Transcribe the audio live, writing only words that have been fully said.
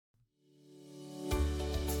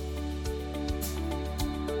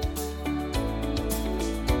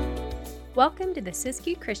Welcome to the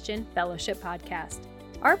Siskiyou Christian Fellowship Podcast.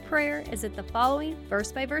 Our prayer is that the following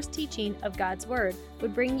verse-by-verse teaching of God's Word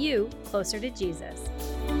would bring you closer to Jesus.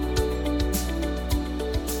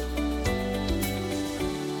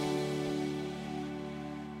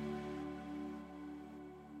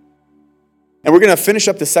 And we're going to finish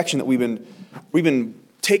up the section that we've been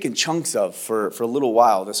taking chunks of for a little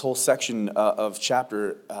while. This whole section of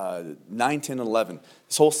chapter 9, 10, and 11.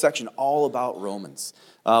 This whole section all about Romans.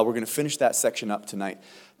 We're going to finish that section up tonight.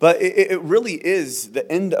 But it really is the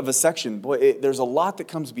end of a section. Boy, there's a lot that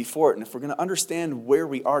comes before it. And if we're going to understand where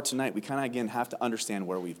we are tonight, we kind of, again, have to understand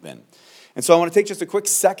where we've been. And so I want to take just a quick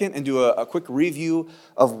second and do a quick review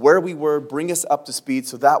of where we were, bring us up to speed,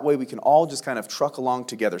 so that way we can all just kind of truck along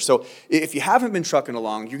together. So if you haven't been trucking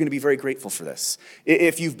along, you're going to be very grateful for this.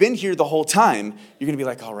 If you've been here the whole time, you're going to be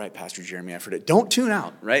like, all right, Pastor Jeremy, I've heard it. Don't tune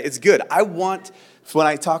out, right? It's good. I want, when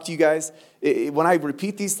I talk to you guys, when I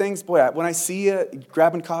repeat these things, boy, when I see you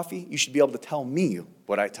grabbing coffee, you should be able to tell me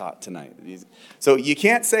what I taught tonight. So you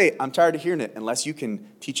can't say, I'm tired of hearing it, unless you can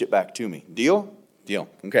teach it back to me. Deal? Deal.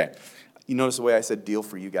 Okay. You notice the way I said deal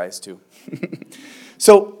for you guys too.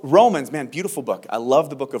 So Romans, man, beautiful book. I love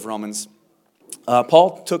the book of Romans.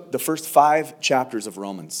 Paul took the first 5 chapters of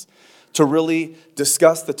Romans to really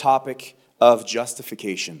discuss the topic of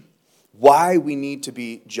justification. Why we need to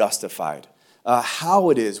be justified. How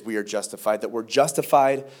it is we are justified. That we're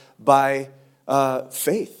justified by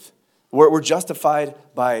faith. We're justified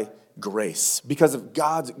by grace, because of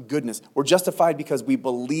God's goodness. We're justified because we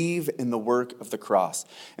believe in the work of the cross.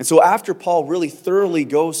 And so after Paul really thoroughly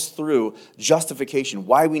goes through justification,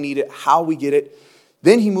 why we need it, how we get it,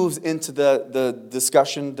 then he moves into the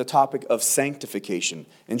discussion, the topic of sanctification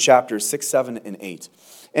in chapters 6, 7, and 8.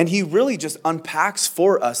 And he really just unpacks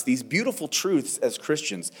for us these beautiful truths as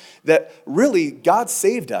Christians, that really God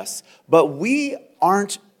saved us, but we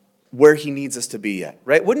aren't where he needs us to be yet,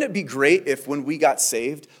 right? Wouldn't it be great if when we got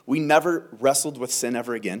saved, we never wrestled with sin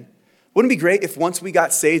ever again? Wouldn't it be great if once we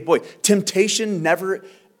got saved, boy, temptation never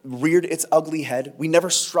reared its ugly head. We never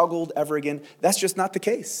struggled ever again. That's just not the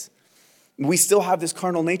case. We still have this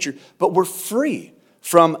carnal nature, but we're free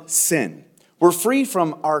from sin. We're free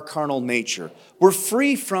from our carnal nature. We're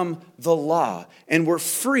free from the law, and we're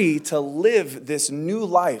free to live this new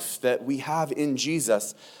life that we have in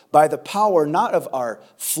Jesus by the power not of our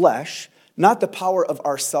flesh, not the power of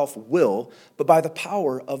our self-will, but by the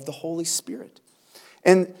power of the Holy Spirit.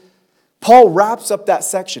 And Paul wraps up that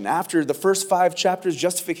section after the first 5 chapters,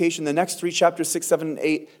 justification, the next 3 chapters, 6, 7, and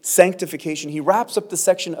 8, sanctification. He wraps up the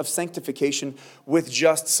section of sanctification with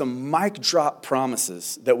just some mic drop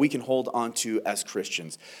promises that we can hold on to as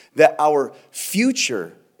Christians. That our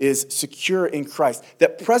future is secure in Christ.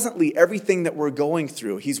 That presently everything that we're going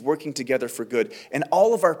through, he's working together for good. And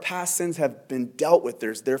all of our past sins have been dealt with.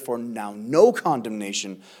 There's therefore now no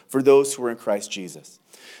condemnation for those who are in Christ Jesus.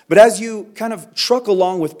 But as you kind of truck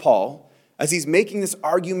along with Paul, as he's making this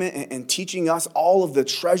argument and teaching us all of the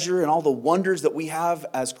treasure and all the wonders that we have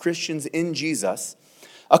as Christians in Jesus,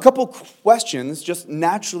 a couple questions just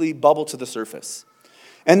naturally bubble to the surface.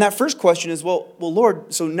 And that first question is, well,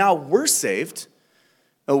 Lord, so now we're saved.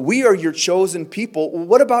 We are your chosen people.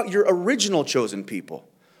 What about your original chosen people?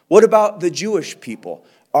 What about the Jewish people?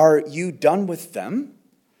 Are you done with them?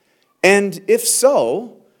 And if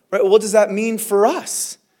so, right, what does that mean for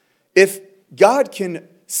us? If God can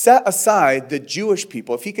set aside the Jewish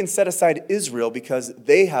people, if he can set aside Israel because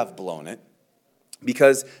they have blown it,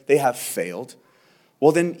 because they have failed,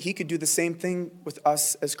 well, then he could do the same thing with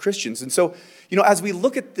us as Christians. And so, as we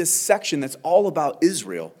look at this section that's all about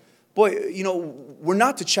Israel, boy, we're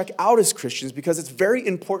not to check out as Christians because it's very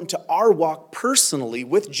important to our walk personally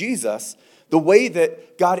with Jesus, the way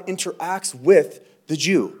that God interacts with the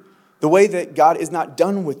Jew, the way that God is not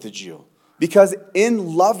done with the Jew. Because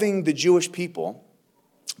in loving the Jewish people,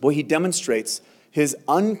 boy, he demonstrates his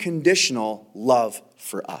unconditional love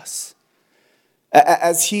for us.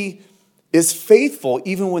 As he is faithful,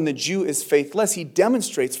 even when the Jew is faithless, he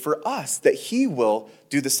demonstrates for us that he will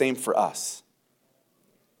do the same for us.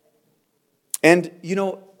 And,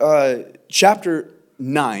 chapter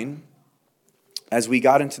 9, as we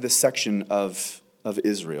got into this section of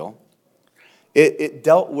Israel, it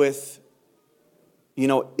dealt with,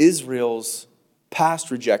 Israel's past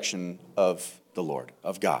rejection of the Lord,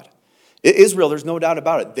 of God. Israel, there's no doubt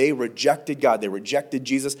about it. They rejected God. They rejected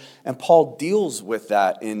Jesus. And Paul deals with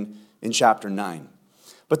that in chapter 9.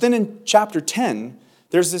 But then in chapter 10,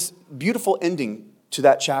 there's this beautiful ending to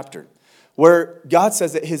that chapter where God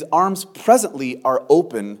says that his arms presently are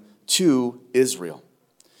open to Israel.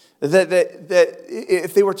 That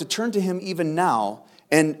if they were to turn to him even now,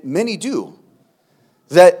 and many do,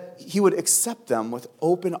 that he would accept them with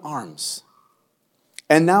open arms.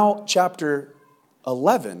 And now chapter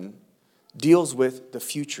 11 deals with the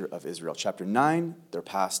future of Israel. Chapter 9, their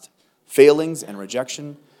past failings and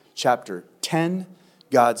rejection. Chapter 10,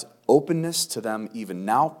 God's openness to them even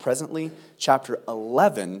now, presently. Chapter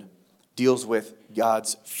 11 deals with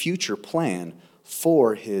God's future plan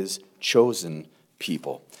for his chosen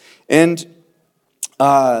people. And,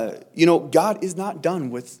 God is not done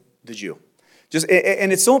with the Jew.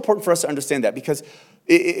 And it's so important for us to understand that, because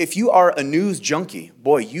if you are a news junkie,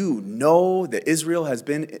 boy, you know that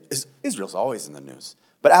Israel's always in the news.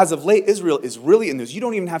 But as of late, Israel is really in the news. You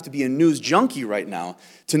don't even have to be a news junkie right now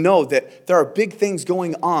to know that there are big things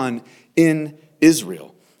going on in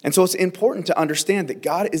Israel. And so it's important to understand that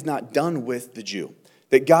God is not done with the Jew,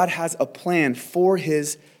 that God has a plan for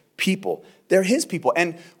his people. They're his people.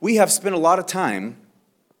 And we have spent a lot of time,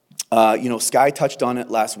 Sky touched on it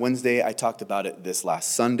last Wednesday. I talked about it this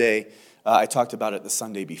last Sunday. I talked about it the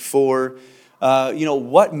Sunday before.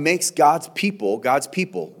 What makes God's people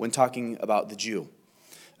when talking about the Jew?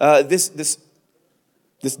 This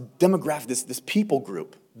demographic, this people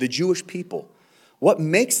group, the Jewish people, what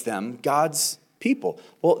makes them God's people?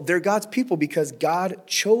 Well, they're God's people because God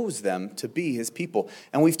chose them to be his people.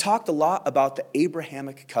 And we've talked a lot about the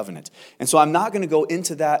Abrahamic covenant. And so I'm not going to go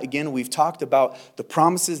into that again. We've talked about the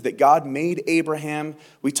promises that God made Abraham.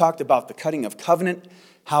 We talked about the cutting of covenant,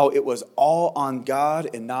 how it was all on God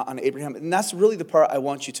and not on Abraham. And that's really the part I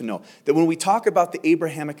want you to know, that when we talk about the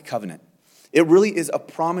Abrahamic covenant, it really is a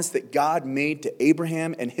promise that God made to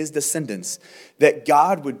Abraham and his descendants, that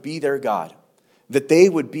God would be their God, that they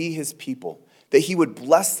would be his people, that he would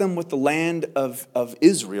bless them with the land of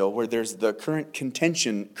Israel, where there's the current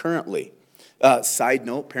contention currently. Side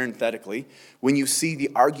note, parenthetically, when you see the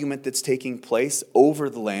argument that's taking place over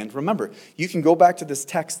the land, remember, you can go back to this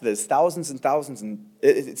text that is thousands and thousands, and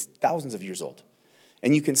it's thousands of years old.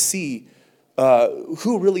 And you can see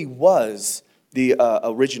who really was the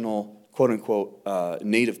original, quote-unquote,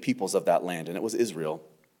 native peoples of that land. And it was Israel,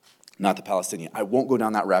 not the Palestinian. I won't go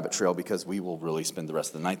down that rabbit trail because we will really spend the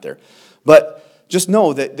rest of the night there. But just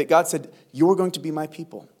know that God said, you're going to be my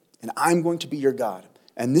people, and I'm going to be your God.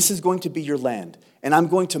 And this is going to be your land. And I'm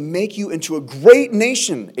going to make you into a great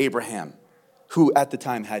nation, Abraham, who at the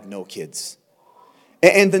time had no kids.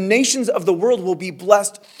 And the nations of the world will be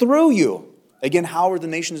blessed through you. Again, how are the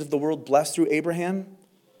nations of the world blessed through Abraham?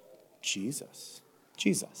 Jesus.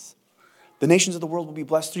 The nations of the world will be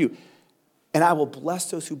blessed through you. And I will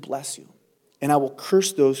bless those who bless you. And I will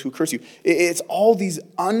curse those who curse you. It's all these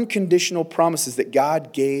unconditional promises that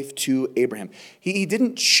God gave to Abraham. He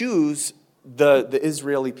didn't choose the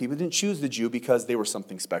Israeli people. He didn't choose the Jew because they were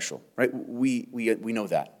something special, right? We know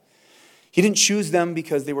that. He didn't choose them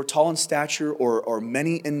because they were tall in stature or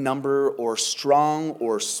many in number or strong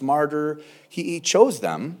or smarter. He chose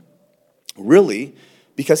them really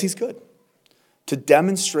because he's good, to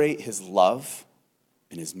demonstrate his love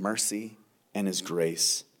and his mercy and his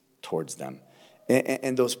grace towards them.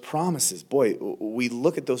 And those promises, boy, we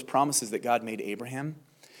look at those promises that God made Abraham,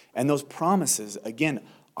 and those promises, again,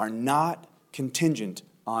 are not contingent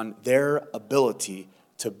on their ability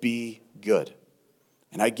to be good.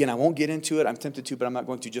 And again, I won't get into it. I'm tempted to, but I'm not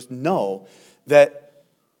going to. Just know that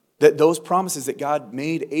those promises that God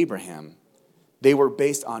made Abraham, they were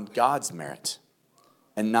based on God's merit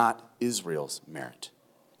and not Israel's merit,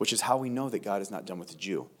 which is how we know that God is not done with the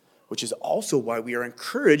Jew, which is also why we are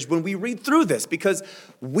encouraged when we read through this, because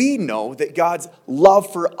we know that God's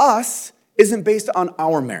love for us isn't based on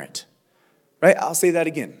our merit, right? I'll say that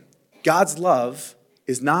again. God's love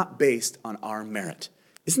is not based on our merit.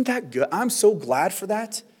 Isn't that good? I'm so glad for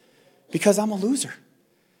that, because I'm a loser,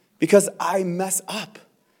 because I mess up,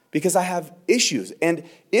 because I have issues. And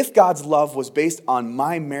if God's love was based on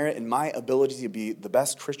my merit and my ability to be the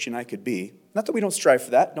best Christian I could be, not that we don't strive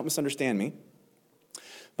for that, don't misunderstand me,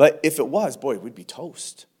 but if it was, boy, we'd be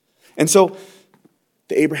toast. And so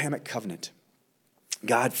the Abrahamic covenant,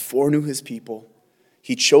 God foreknew his people.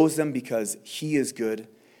 He chose them because he is good.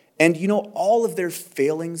 And all of their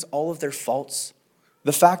failings, all of their faults,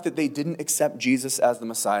 the fact that they didn't accept Jesus as the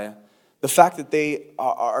Messiah, the fact that they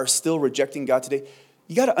are still rejecting God today,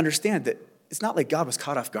 you got to understand that it's not like God was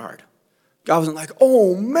caught off guard. God wasn't like,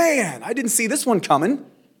 oh man, I didn't see this one coming.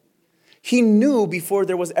 He knew before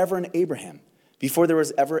there was ever an Abraham, before there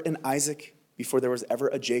was ever an Isaac, before there was ever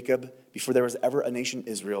a Jacob, before there was ever a nation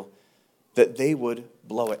Israel, that they would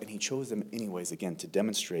blow it. And he chose them anyways, again, to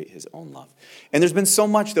demonstrate his own love. And there's been so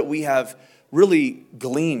much that we have really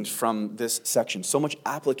gleaned from this section, so much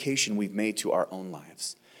application we've made to our own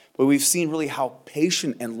lives. But we've seen really how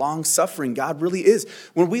patient and long-suffering God really is.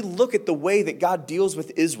 When we look at the way that God deals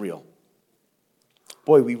with Israel,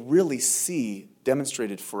 boy, we really see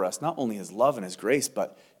demonstrated for us not only his love and his grace,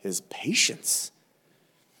 but his patience.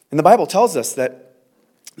 And the Bible tells us that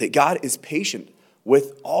God is patient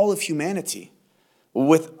with all of humanity,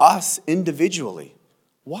 with us individually.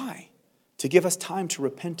 Why? To give us time to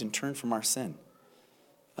repent and turn from our sin.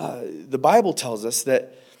 The Bible tells us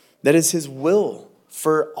that is his will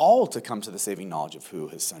for all to come to the saving knowledge of who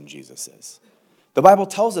his son Jesus is. The Bible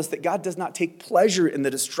tells us that God does not take pleasure in the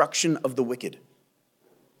destruction of the wicked,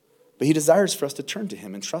 but he desires for us to turn to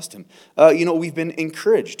him and trust him. We've been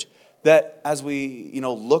encouraged that as we,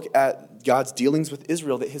 look at God's dealings with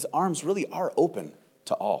Israel, that his arms really are open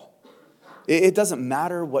to all. It doesn't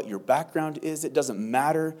matter what your background is. It doesn't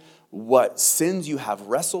matter what sins you have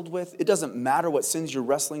wrestled with. It doesn't matter what sins you're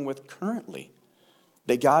wrestling with currently.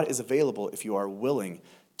 That God is available if you are willing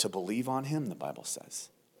to believe on him, the Bible says.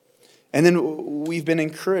 And then we've been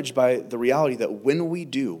encouraged by the reality that when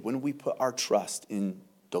we put our trust in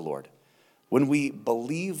the Lord, when we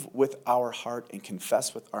believe with our heart and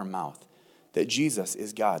confess with our mouth that Jesus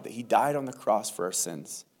is God, that he died on the cross for our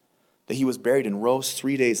sins, that he was buried and rose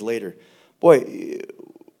 3 days later, boy,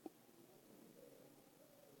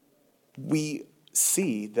 we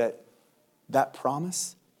see that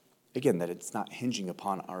promise, again, that it's not hinging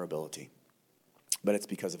upon our ability, but it's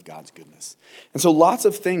because of God's goodness. And so lots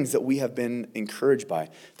of things that we have been encouraged by,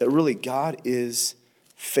 that really God is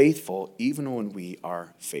faithful even when we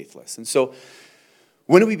are faithless. And so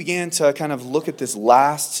when we began to kind of look at this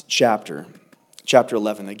last chapter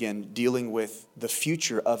 11, again, dealing with the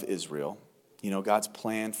future of Israel, God's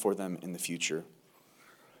plan for them in the future,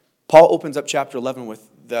 Paul opens up chapter 11 with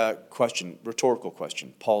the question, rhetorical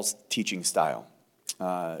question, Paul's teaching style.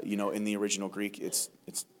 In the original Greek, it's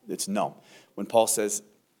no. When Paul says,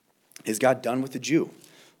 is God done with the Jew?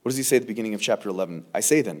 What does he say at the beginning of chapter 11? I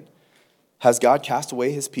say then, has God cast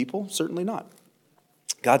away his people? Certainly not.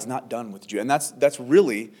 God's not done with the Jew. And that's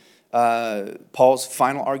really Paul's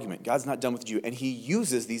final argument. God's not done with the Jew. And he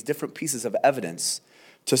uses these different pieces of evidence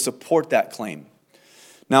to support that claim.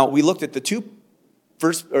 Now, we looked at the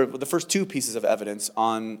first two pieces of evidence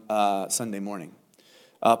on Sunday morning.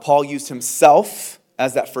 Paul used himself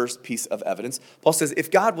as that first piece of evidence. Paul says, if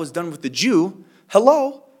God was done with the Jew,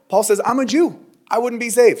 hello, Paul says, I'm a Jew. I wouldn't be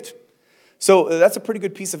saved. So that's a pretty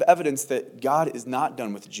good piece of evidence that God is not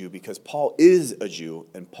done with the Jew because Paul is a Jew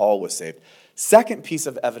and Paul was saved. Second piece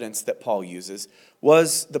of evidence that Paul uses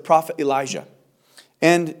was the prophet Elijah.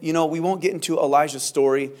 And, we won't get into Elijah's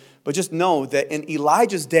story, but just know that in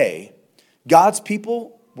Elijah's day, God's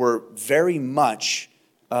people were very much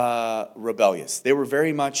rebellious. They were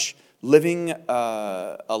very much living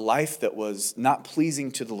a life that was not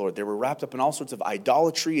pleasing to the Lord. They were wrapped up in all sorts of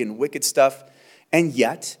idolatry and wicked stuff. And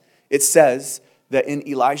yet, it says that in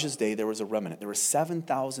Elijah's day, there was a remnant. There were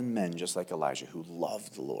 7,000 men just like Elijah who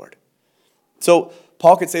loved the Lord. So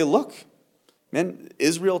Paul could say, look, man,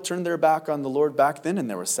 Israel turned their back on the Lord back then, and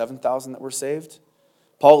there were 7,000 that were saved.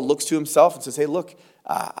 Paul looks to himself and says, hey, look,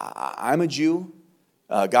 I'm a Jew.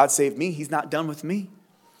 God saved me. He's not done with me.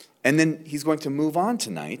 And then he's going to move on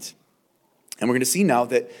tonight, and we're going to see now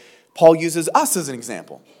that Paul uses us as an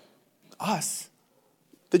example. Us,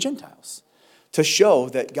 the Gentiles, to show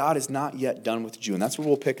that God is not yet done with the Jew. And that's where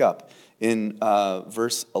we'll pick up in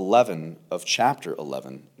verse 11 of chapter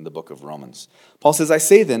 11 in the book of Romans. Paul says, I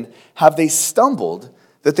say then, have they stumbled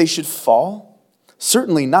that they should fall?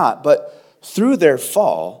 Certainly not, but through their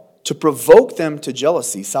fall, to provoke them to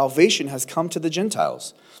jealousy, salvation has come to the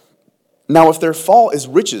Gentiles. Now, if their fall is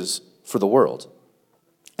riches for the world,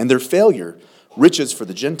 and their failure riches for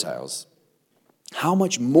the Gentiles, how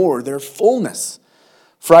much more their fullness?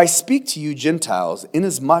 For I speak to you Gentiles,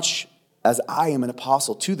 inasmuch as I am an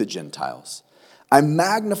apostle to the Gentiles. I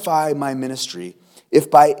magnify my ministry, if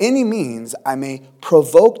by any means I may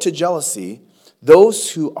provoke to jealousy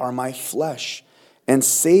those who are my flesh, and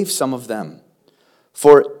save some of them.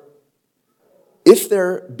 For if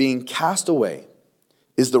their being cast away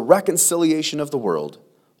is the reconciliation of the world,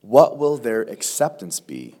 what will their acceptance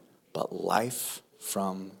be but life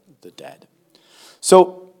from the dead?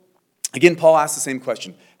 So, again, Paul asks the same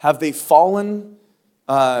question. Have they fallen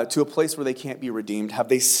to a place where they can't be redeemed? Have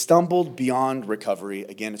they stumbled beyond recovery?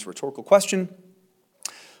 Again, it's a rhetorical question.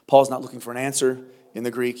 Paul's not looking for an answer. In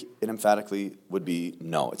the Greek, it emphatically would be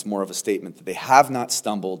no. It's more of a statement that they have not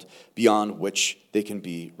stumbled beyond which they can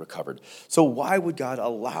be recovered. So why would God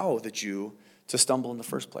allow the Jew to stumble in the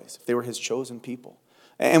first place if they were his chosen people?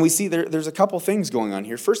 And we see there's a couple things going on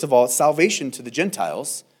here. First of all, it's salvation to the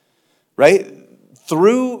Gentiles, right?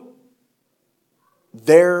 Through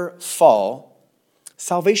their fall,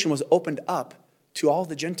 salvation was opened up to all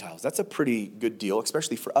the Gentiles. That's a pretty good deal,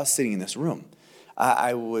 especially for us sitting in this room.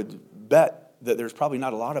 I would bet that there's probably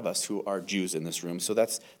not a lot of us who are Jews in this room, so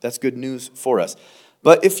that's good news for us.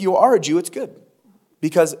 But if you are a Jew, it's good,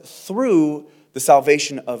 because through the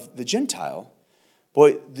salvation of the Gentile,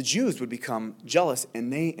 boy, the Jews would become jealous,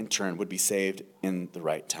 and they, in turn, would be saved in the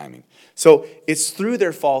right timing. So it's through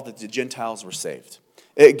their fall that the Gentiles were saved.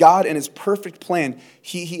 God, in his perfect plan,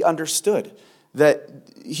 he understood that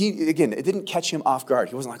it didn't catch him off guard.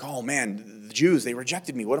 He wasn't like, oh man, the Jews, they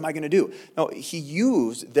rejected me. What am I going to do? No, he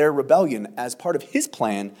used their rebellion as part of his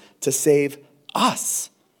plan to save us.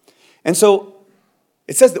 And so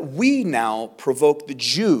it says that we now provoke the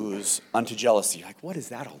Jews unto jealousy. Like, what is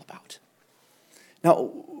that all about?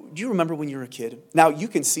 Now, do you remember when you were a kid? Now, you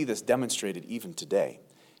can see this demonstrated even today.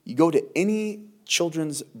 You go to any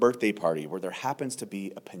children's birthday party where there happens to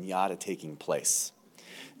be a piñata taking place.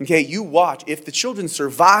 Okay, you watch. If the children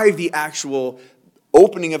survive the actual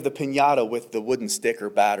opening of the piñata with the wooden stick or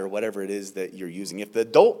bat or whatever it is that you're using, if the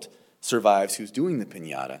adult survives who's doing the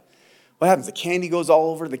piñata, what happens? The candy goes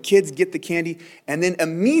all over, the kids get the candy, and then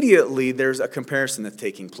immediately there's a comparison that's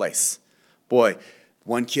taking place. Boy,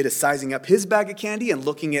 one kid is sizing up his bag of candy and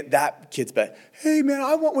looking at that kid's bag. Hey man,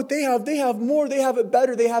 I want what they have. They have more, they have it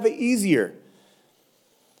better, they have it easier.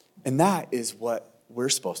 And that is what we're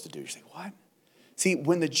supposed to do. You say, what? See,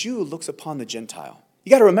 when the Jew looks upon the Gentile,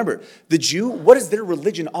 you got to remember, the Jew, what is their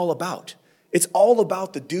religion all about? It's all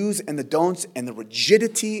about the do's and the don'ts and the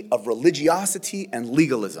rigidity of religiosity and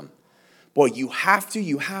legalism. Boy, you have to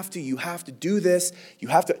do this.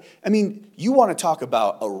 You want to talk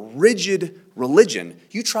about a rigid religion.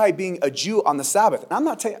 You try being a Jew on the Sabbath. And I'm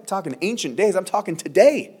not talking ancient days, I'm talking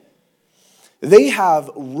today. They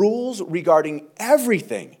have rules regarding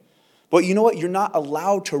everything. But you know what? You're not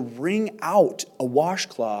allowed to wring out a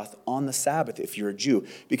washcloth on the Sabbath if you're a Jew,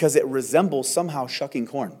 because it resembles somehow shucking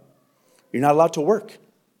corn. You're not allowed to work.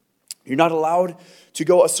 You're not allowed to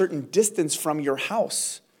go a certain distance from your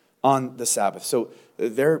house on the Sabbath. So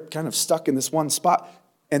they're kind of stuck in this one spot.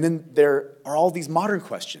 And then there are all these modern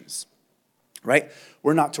questions, right?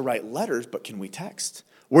 We're not to write letters, but can we text?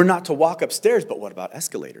 We're not to walk upstairs, but what about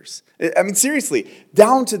escalators? I mean, seriously,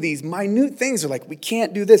 down to these minute things are like, we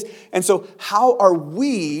can't do this. And so how are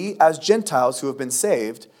we, as Gentiles who have been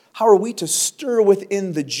saved, how are we to stir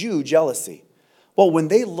within the Jew jealousy? Well, when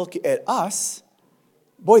they look at us,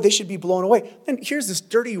 boy, they should be blown away. And here's this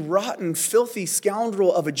dirty, rotten, filthy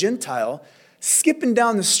scoundrel of a Gentile skipping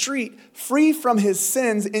down the street, free from his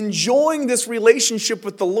sins, enjoying this relationship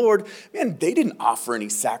with the Lord. Man, they didn't offer any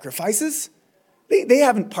sacrifices. They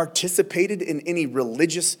haven't participated in any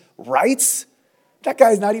religious rites. That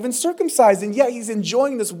guy's not even circumcised, and yet he's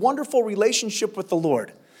enjoying this wonderful relationship with the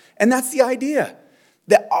Lord. And that's the idea,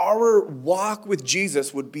 that our walk with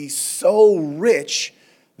Jesus would be so rich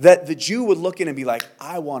that the Jew would look in and be like,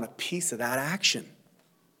 I want a piece of that action.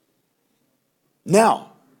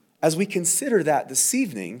 Now, as we consider that this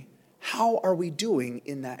evening, how are we doing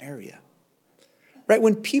in that area? Right?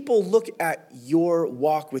 When people look at your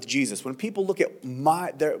walk with Jesus, when people look at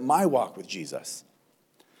my walk with Jesus,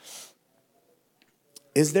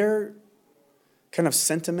 is there kind of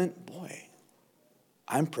sentiment, boy,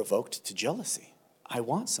 I'm provoked to jealousy. I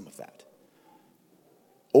want some of that.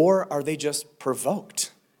 Or are they just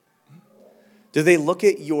provoked? Do they look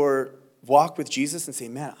at your walk with Jesus and say,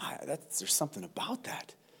 man, there's something about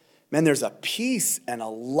that. Man, there's a peace and a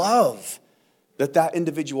love that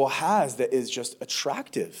individual has that is just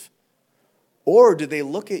attractive? Or do they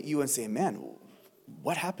look at you and say, man,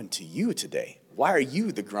 what happened to you today? Why are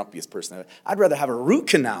you the grumpiest person? I'd rather have a root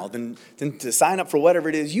canal than to sign up for whatever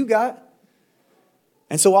it is you got.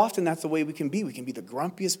 And so often that's the way we can be. We can be the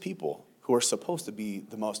grumpiest people who are supposed to be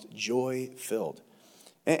the most joy-filled.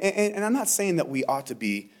 And I'm not saying that we ought to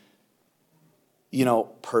be,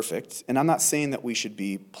 perfect. And I'm not saying that we should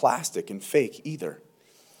be plastic and fake either.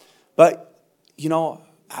 But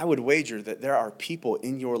I would wager that there are people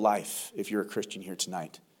in your life, if you're a Christian here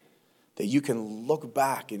tonight, that you can look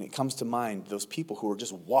back and it comes to mind those people who were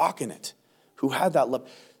just walking it, who had that love,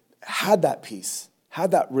 had that peace,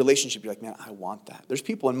 had that relationship. You're like, man, I want that. There's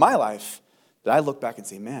people in my life that I look back and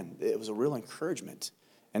say, man, it was a real encouragement,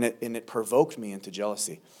 and it provoked me into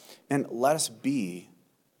jealousy. And let us be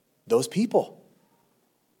those people.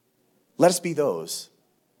 Let us be those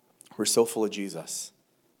who are so full of Jesus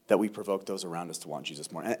that we provoke those around us to want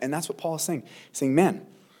Jesus more. And that's what Paul is saying. He's saying, man,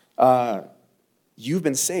 you've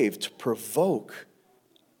been saved to provoke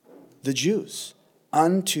the Jews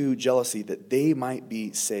unto jealousy, that they might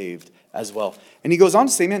be saved as well. And he goes on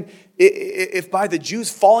to say, man, if by the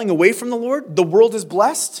Jews falling away from the Lord, the world is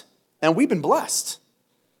blessed, and we've been blessed.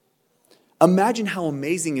 Imagine how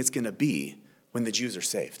amazing it's going to be when the Jews are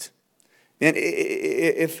saved. And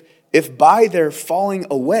if by their falling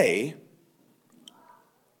away,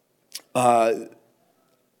 what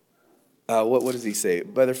does he say?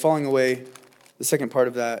 By their falling away, the second part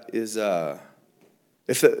of that is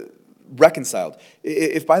reconciled.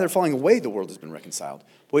 If by their falling away the world has been reconciled,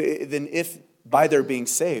 boy, then if by their being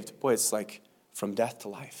saved, boy, it's like from death to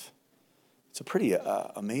life. It's a pretty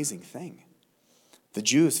amazing thing. The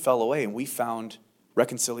Jews fell away and we found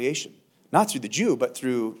reconciliation. Not through the Jew, but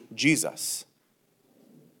through Jesus.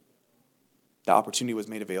 The opportunity was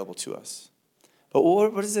made available to us. But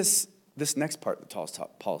what is this next part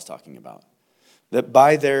that Paul is talking about? That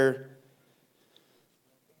by their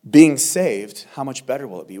being saved, how much better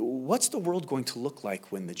will it be? What's the world going to look like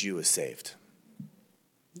when the Jew is saved?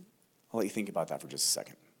 I'll let you think about that for just a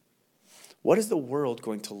second. What is the world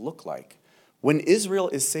going to look like when Israel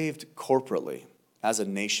is saved corporately as a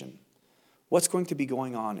nation? What's going to be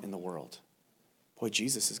going on in the world? Boy,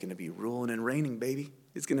 Jesus is going to be ruling and reigning, baby.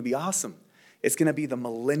 It's going to be awesome. It's going to be the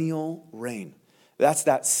millennial reign. That's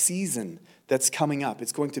that season that's coming up.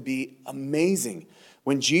 It's going to be amazing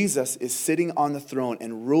when Jesus is sitting on the throne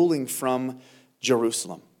and ruling from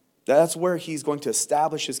Jerusalem. That's where he's going to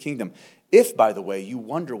establish his kingdom. If, by the way, you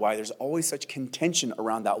wonder why there's always such contention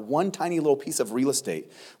around that one tiny little piece of real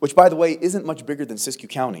estate, which, by the way, isn't much bigger than Siskiyou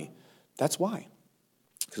County, that's why.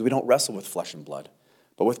 Because we don't wrestle with flesh and blood,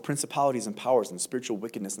 but with principalities and powers and spiritual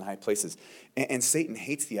wickedness in high places. And Satan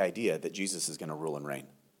hates the idea that Jesus is going to rule and reign.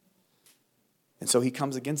 And so he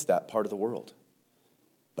comes against that part of the world.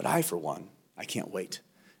 But I, for one, I can't wait.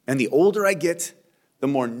 And the older I get, the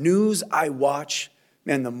more news I watch,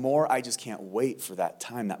 man, the more I just can't wait for that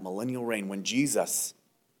time, that millennial reign when Jesus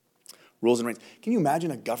rules and reigns. Can you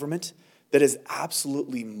imagine a government that is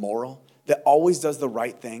absolutely moral, that always does the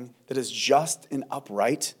right thing, that is just and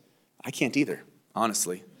upright? I can't either,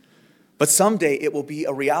 honestly. But someday it will be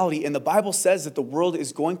a reality. And the Bible says that the world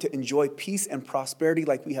is going to enjoy peace and prosperity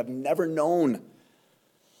like we have never known.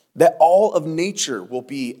 That all of nature will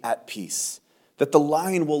be at peace. That the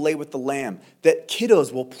lion will lay with the lamb. That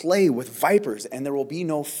kiddos will play with vipers and there will be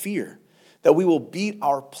no fear. That we will beat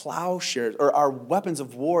our plowshares or our weapons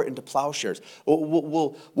of war into plowshares.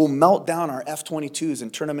 We'll melt down our F-22s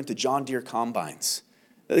and turn them into John Deere combines.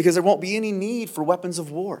 Because there won't be any need for weapons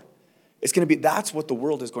of war. It's going to be, that's what the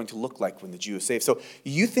world is going to look like when the Jew is saved. So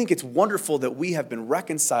you think it's wonderful that we have been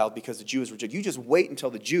reconciled because the Jew is rejected. You just wait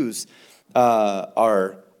until the Jews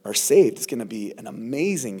are saved. It's going to be an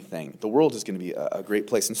amazing thing. The world is going to be a great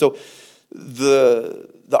place. And so the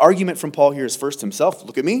argument from Paul here is first himself.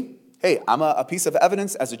 Look at me. Hey, I'm a piece of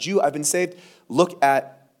evidence. As a Jew, I've been saved. Look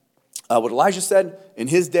at what Elijah said in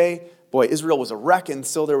his day. Boy, Israel was a wreck and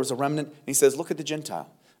still there was a remnant. And he says, look at the Gentile.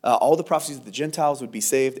 All the prophecies that the Gentiles would be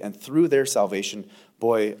saved, and through their salvation,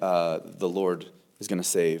 boy, the Lord is going to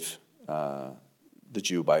save the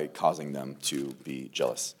Jew by causing them to be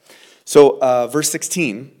jealous. So verse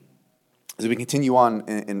 16, as we continue on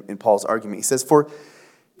in Paul's argument, he says, for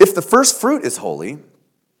if the first fruit is holy,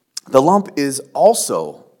 the lump is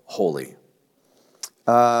also holy.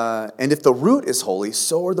 And if the root is holy,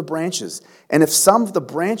 so are the branches. And if some of the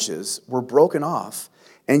branches were broken off,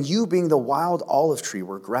 and you, being the wild olive tree,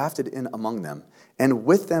 were grafted in among them, and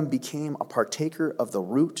with them became a partaker of the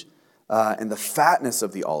root and the fatness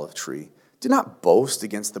of the olive tree, do not boast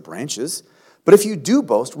against the branches. But if you do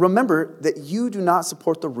boast, remember that you do not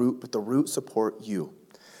support the root, but the root support you.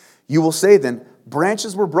 You will say then,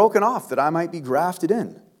 branches were broken off that I might be grafted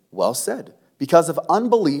in. Well said. Because of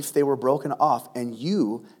unbelief they were broken off, and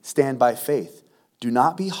you stand by faith. Do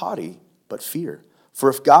not be haughty, but fear. For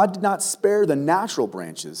if God did not spare the natural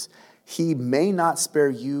branches, he may not spare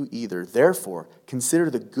you either. Therefore, consider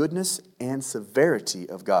the goodness and severity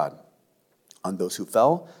of God. On those who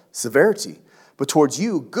fell, severity. But towards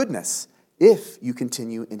you, goodness, if you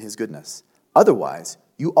continue in his goodness. Otherwise,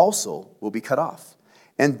 you also will be cut off.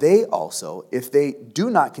 And they also, if they do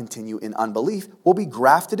not continue in unbelief, will be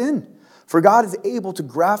grafted in. For God is able to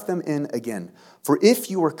graft them in again. For if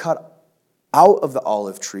you were cut out of the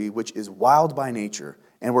olive tree, which is wild by nature,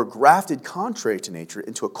 and were grafted contrary to nature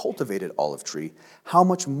into a cultivated olive tree, how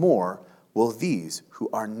much more will these, who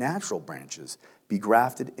are natural branches, be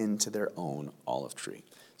grafted into their own olive tree?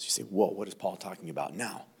 So you say, whoa, what is Paul talking about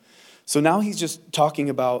now? So now he's just talking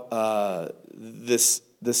about this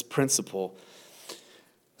principle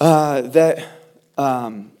that,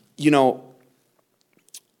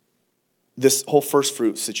 this whole first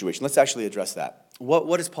fruit situation. Let's actually address that.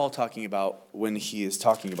 what is Paul talking about when he is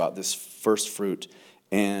talking about this first fruit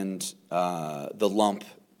and the lump?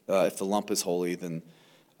 If the lump is holy, then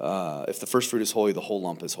if the first fruit is holy, the whole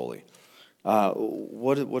lump is holy.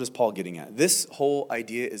 What is Paul getting at? This whole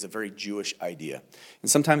idea is a very Jewish idea.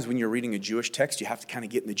 And sometimes when you're reading a Jewish text, you have to kind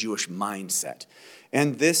of get in the Jewish mindset.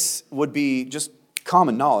 And this would be just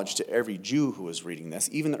common knowledge to every Jew who was reading this.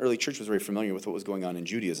 Even the early church was very familiar with what was going on in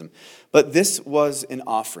Judaism. But this was an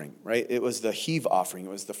offering, right? It was the heave offering. It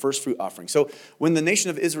was the first fruit offering. So when the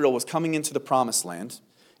nation of Israel was coming into the promised land,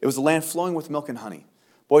 it was a land flowing with milk and honey.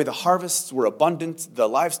 Boy, the harvests were abundant. The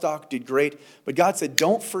livestock did great. But God said,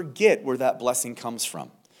 don't forget where that blessing comes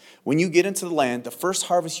from. When you get into the land, the first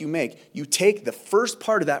harvest you make, you take the first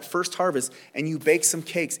part of that first harvest and you bake some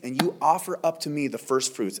cakes and you offer up to me the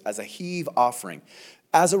first fruits as a heave offering,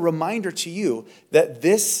 as a reminder to you that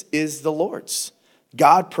this is the Lord's.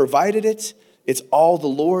 God provided it. It's all the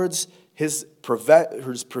Lord's. His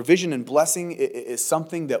provision and blessing is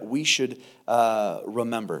something that we should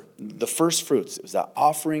remember. The first fruits, it was that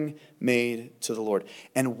offering made to the Lord.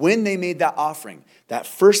 And when they made that offering, that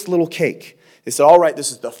first little cake, they said, all right,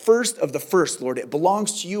 this is the first of the first, Lord. It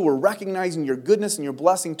belongs to you. We're recognizing your goodness and your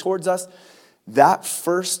blessing towards us. That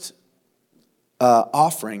first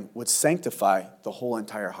offering would sanctify the whole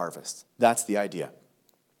entire harvest. That's the idea.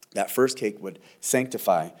 That first cake would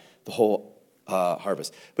sanctify the whole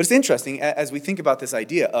harvest. But it's interesting, as we think about this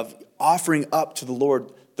idea of offering up to the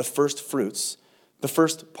Lord the first fruits, the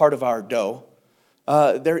first part of our dough,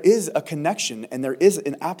 there is a connection and there is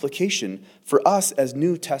an application for us as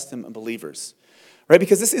New Testament believers, right?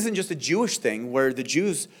 Because this isn't just a Jewish thing where the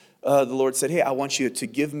Jews, the Lord said, hey, I want you to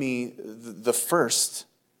give me the first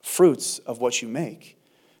fruits of what you make.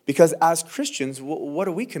 Because as Christians, what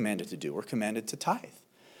are we commanded to do? We're commanded to tithe,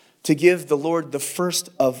 to give the Lord the first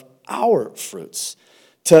of our fruits,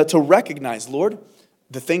 to recognize, Lord,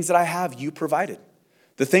 the things that I have, you provided.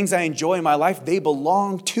 The things I enjoy in my life, they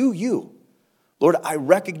belong to you. Lord, I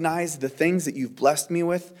recognize the things that you've blessed me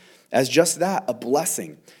with as just that, a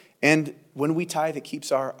blessing. And when we tithe, it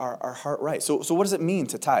keeps our heart right. So what does it mean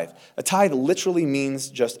to tithe? A tithe literally means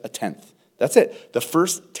just a tenth. That's it. The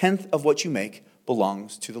first tenth of what you make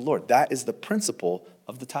belongs to the Lord. That is the principle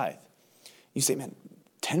of the tithe. You say, man,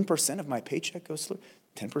 10% of my paycheck goes to the Lord?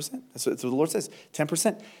 10%? That's what the Lord says, 10%.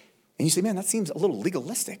 And you say, man, that seems a little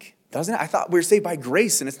legalistic, doesn't it? I thought we were saved by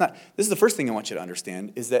grace, and it's not. This is the first thing I want you to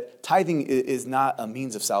understand, is that tithing is not a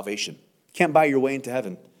means of salvation. You can't buy your way into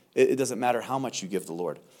heaven. It doesn't matter how much you give the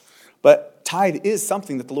Lord. But tithe is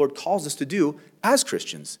something that the Lord calls us to do as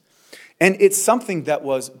Christians. And it's something that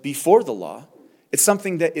was before the law. It's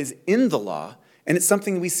something that is in the law. And it's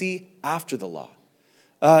something we see after the law.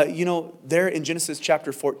 There in Genesis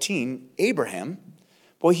chapter 14, Abraham,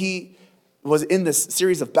 well, he was in this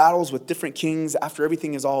series of battles with different kings. After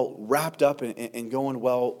everything is all wrapped up and going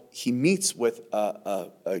well, he meets with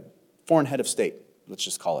a foreign head of state, let's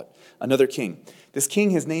just call it, another king. This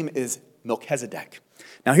king, his name is Melchizedek.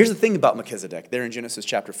 Now, here's the thing about Melchizedek there in Genesis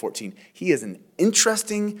chapter 14. He is an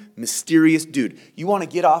interesting, mysterious dude. You want to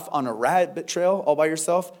get off on a rabbit trail all by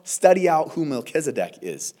yourself? Study out who Melchizedek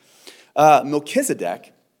is.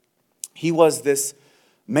 Melchizedek, he was this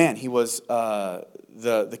man. He was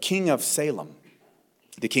the king of Salem,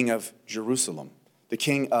 the king of Jerusalem. The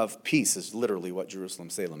king of peace is literally what Jerusalem,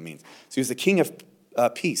 Salem means. So he was the king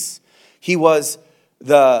of peace. He was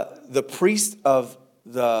the priest of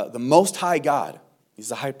the Most High God. He's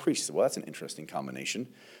the high priest. Well, that's an interesting combination.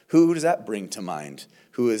 Who does that bring to mind?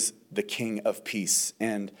 Who is the king of peace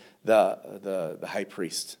and the high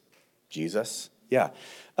priest? Jesus? Yeah.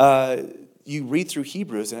 You read through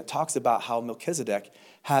Hebrews and it talks about how Melchizedek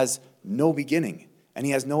has no beginning and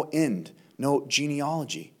he has no end, no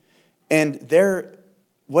genealogy. And there,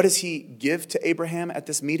 what does he give to Abraham at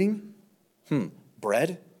this meeting?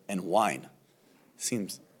 Bread and wine.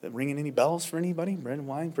 Seems ringing any bells for anybody? Bread and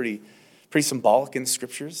wine, pretty symbolic in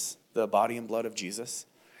scriptures, the body and blood of Jesus.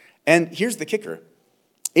 And here's the kicker.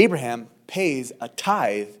 Abraham pays a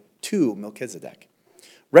tithe to Melchizedek.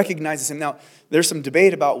 Recognizes him. Now, there's some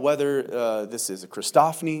debate about whether this is a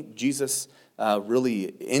Christophany, Jesus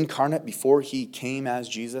really incarnate before he came as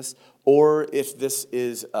Jesus, or if this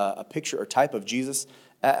is a picture or type of Jesus.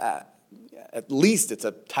 At least it's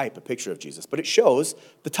a type, a picture of Jesus. But it shows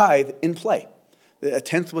the tithe in play. A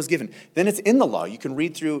tenth was given. Then it's in the law. You can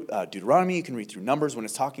read through Deuteronomy. You can read through Numbers when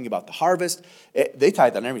it's talking about the harvest. They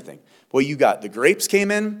tithe on everything. Boy, you got the grapes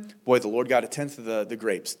came in. Boy, the Lord got a tenth of the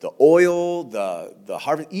grapes. The oil, the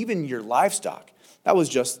harvest, even your livestock. That was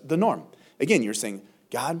just the norm. Again, you're saying,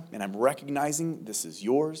 God, and I'm recognizing this is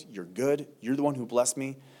yours. You're good. You're the one who blessed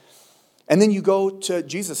me. And then you go to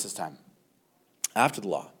Jesus' time. after the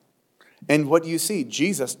law. And what do you see?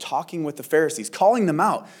 Jesus talking with the Pharisees, calling them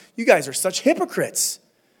out. You guys are such hypocrites.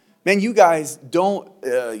 Man, you guys don't,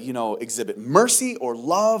 exhibit mercy or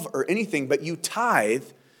love or anything, but you tithe.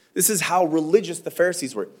 This is how religious the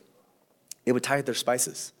Pharisees were. They would tithe their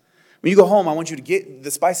spices. When you go home, I want you to get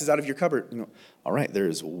the spices out of your cupboard. All right,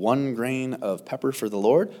 there's 1 grain of pepper for the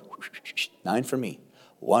Lord, 9 for me.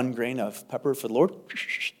 1 grain of pepper for the Lord,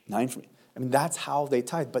 9 for me. I mean, that's how they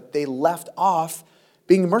tithe. But they left off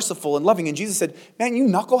being merciful and loving. And Jesus said, man, you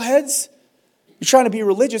knuckleheads, you're trying to be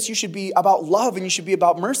religious. You should be about love and you should be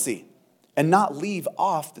about mercy and not leave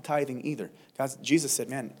off the tithing either. Guys, Jesus said,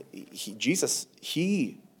 man,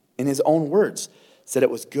 he, in his own words, said it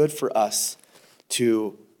was good for us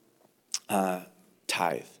to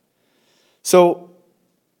tithe. So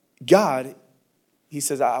God, he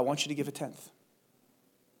says, I want you to give a tenth.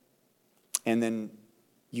 And then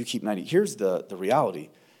you keep 90. Here's the reality.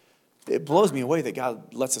 It blows me away that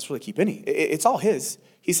God lets us really keep any. It's all his.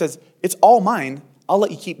 He says, it's all mine. I'll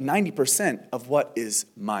let you keep 90% of what is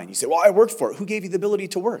mine. You say, well, I worked for it. Who gave you the ability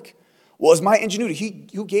to work? Well, it's my ingenuity.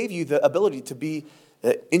 Who gave you the ability to be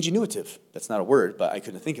ingenuitive? That's not a word, but I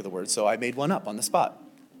couldn't think of the word, so I made one up on the spot.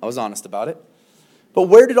 I was honest about it. But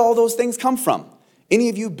where did all those things come from? Any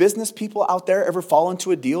of you business people out there ever fall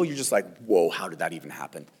into a deal? You're just like, whoa, how did that even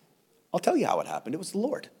happen? I'll tell you how it happened. It was the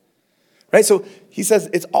Lord. Right? So he says,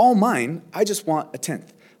 it's all mine. I just want a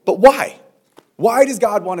tenth. But why? Why does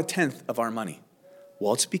God want a tenth of our money?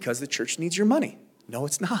 Well, it's because the church needs your money. No,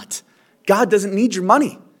 it's not. God doesn't need your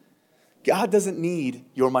money. God doesn't need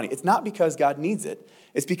your money. It's not because God needs it.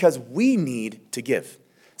 It's because we need to give.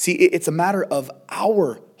 See, it's a matter of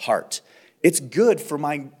our heart. It's good for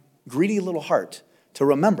my greedy little heart to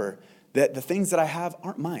remember that the things that I have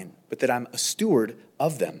aren't mine, but that I'm a steward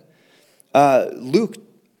of them. Luke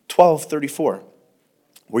 12:34,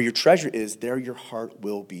 where your treasure is, there your heart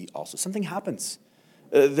will be also. Something happens.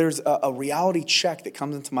 There's a reality check that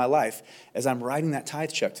comes into my life as I'm writing that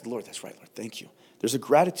tithe check to the Lord. That's right, Lord, thank you. There's a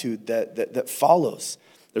gratitude that follows.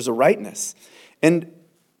 There's a rightness. And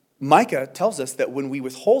Micah tells us that when we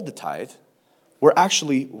withhold the tithe, we're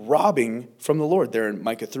actually robbing from the Lord there in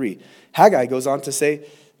Micah 3. Haggai goes on to say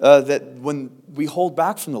that when we hold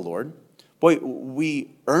back from the Lord, boy,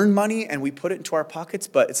 we earn money and we put it into our pockets,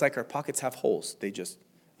 but it's like our pockets have holes. It just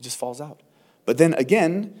falls out. But then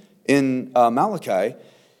again, in Malachi,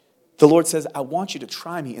 the Lord says, I want you to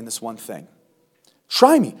try me in this one thing.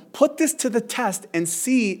 Try me. Put this to the test and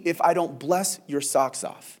see if I don't bless your socks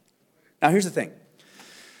off. Now, here's the thing.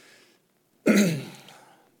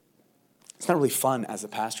 It's not really fun as a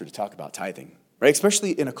pastor to talk about tithing, right?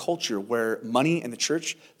 Especially in a culture where money and the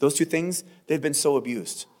church, those two things, they've been so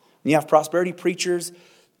abused. And you have prosperity preachers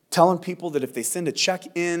telling people that if they send a check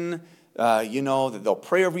in, that they'll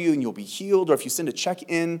pray over you and you'll be healed. Or if you send a check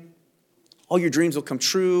in, all your dreams will come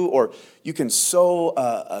true. Or you can sow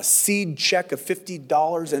a seed check of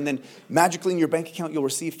 $50 and then magically in your bank account you'll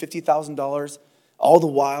receive $50,000. All the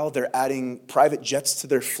while they're adding private jets to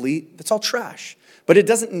their fleet. That's all trash. But it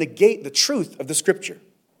doesn't negate the truth of the scripture.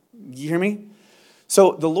 You hear me?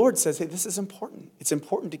 So the Lord says, hey, this is important. It's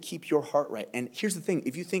important to keep your heart right. And here's the thing.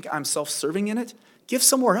 If you think I'm self-serving in it, give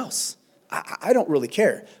somewhere else. I don't really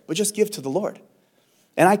care, but just give to the Lord.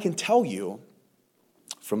 And I can tell you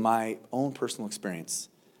from my own personal experience,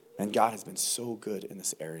 and God has been so good in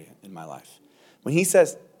this area in my life. When he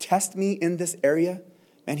says, test me in this area,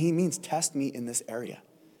 and he means test me in this area.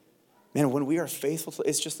 Man, when we are faithful,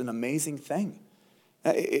 it's just an amazing thing.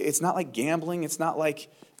 It's not like gambling. It's not like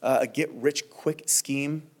a get-rich-quick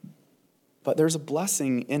scheme. But there's a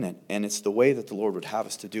blessing in it, and it's the way that the Lord would have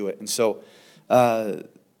us to do it. And so that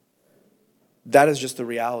is just the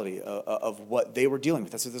reality of what they were dealing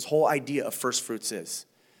with. That's what this whole idea of first fruits is.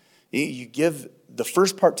 You give the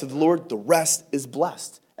first part to the Lord, the rest is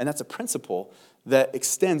blessed. And that's a principle that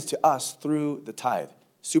extends to us through the tithe.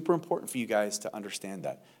 Super important for you guys to understand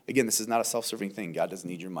that. Again, this is not a self-serving thing. God doesn't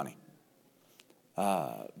need your money.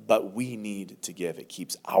 But we need to give. It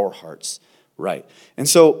keeps our hearts right. And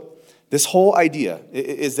so this whole idea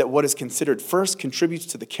is that what is considered first contributes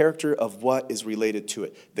to the character of what is related to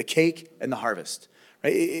it. The cake and the harvest.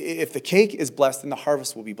 Right? If the cake is blessed, then the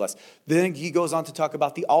harvest will be blessed. Then he goes on to talk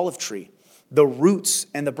about the olive tree, the roots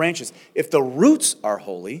and the branches. If the roots are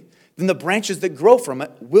holy, then the branches that grow from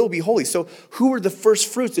it will be holy. So who are the first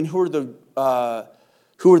fruits and who are the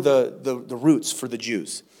roots for the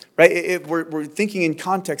Jews? Right? If we're thinking in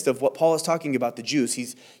context of what Paul is talking about the Jews,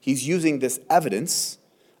 he's using this evidence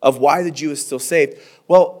of why the Jew is still saved.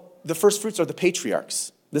 Well, the first fruits are the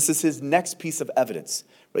patriarchs. This is his next piece of evidence.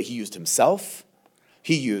 Right? He used himself.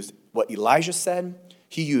 He used what Elijah said.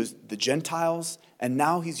 He used the Gentiles, and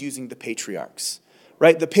now he's using the patriarchs.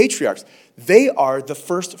 Right? The patriarchs, they are the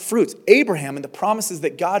first fruits. Abraham and the promises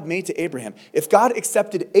that God made to Abraham. If God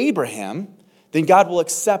accepted Abraham, then God will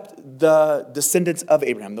accept the descendants of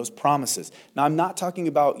Abraham, those promises. Now, I'm not talking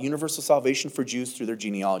about universal salvation for Jews through their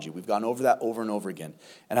genealogy. We've gone over that over and over again,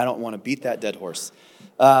 and I don't want to beat that dead horse.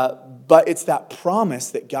 But it's that promise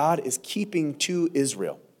that God is keeping to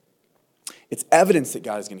Israel. It's evidence that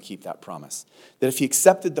God is going to keep that promise. That if he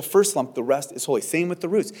accepted the first lump, the rest is holy. Same with the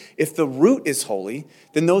roots. If the root is holy,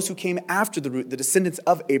 then those who came after the root, the descendants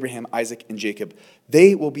of Abraham, Isaac, and Jacob,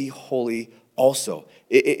 they will be holy also.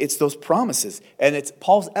 It's those promises. And it's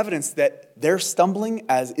Paul's evidence that their stumbling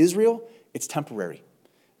as Israel, it's temporary.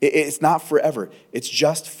 It's not forever. It's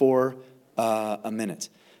just for a minute.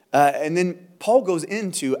 And then Paul goes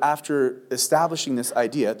into, after establishing this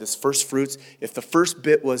idea, this first fruits, if the first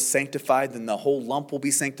bit was sanctified, then the whole lump will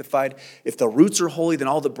be sanctified. If the roots are holy, then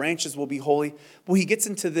all the branches will be holy. Well, he gets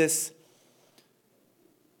into this,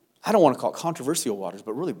 I don't want to call it controversial waters,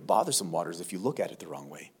 but really bothersome waters if you look at it the wrong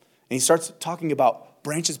way. And he starts talking about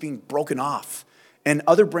branches being broken off and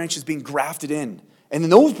other branches being grafted in. And then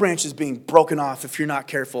those branches being broken off if you're not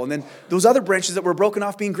careful. And then those other branches that were broken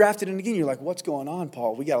off being grafted in again. You're like, what's going on,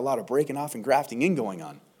 Paul? We got a lot of breaking off and grafting in going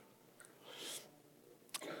on.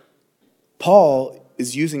 Paul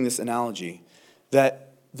is using this analogy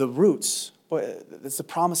that the roots, it's the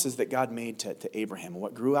promises that God made to Abraham. And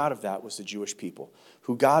what grew out of that was the Jewish people,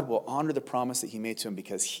 who God will honor the promise that he made to him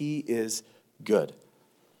because he is good.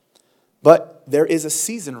 But there is a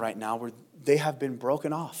season right now where they have been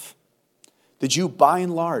broken off. The Jew, by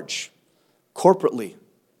and large, corporately,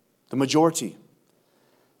 the majority,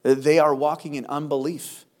 they are walking in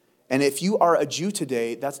unbelief. And if you are a Jew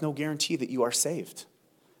today, that's no guarantee that you are saved.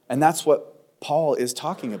 And that's what Paul is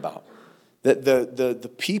talking about. That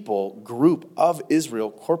the people group of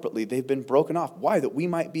Israel corporately, they've been broken off. Why? That we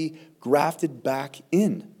might be grafted back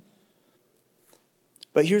in.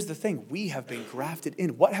 But here's the thing. We have been grafted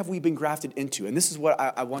in. What have we been grafted into? And this is what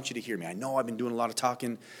I want you to hear me. I know I've been doing a lot of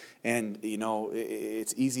talking, and,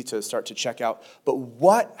 it's easy to start to check out. But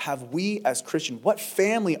what have we as Christians, what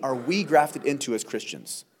family are we grafted into as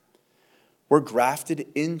Christians? We're grafted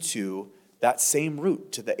into that same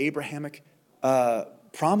root, to the Abrahamic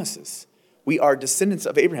promises. We are descendants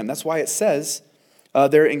of Abraham. That's why it says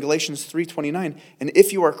there in Galatians 3:29, and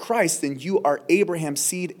if you are Christ, then you are Abraham's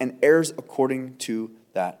seed and heirs according to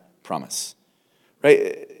that promise.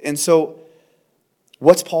 Right? And so,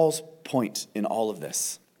 what's Paul's point in all of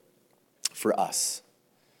this for us?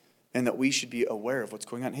 And that we should be aware of what's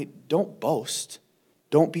going on. Hey, don't boast.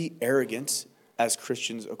 Don't be arrogant as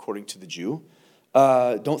Christians according to the Jew.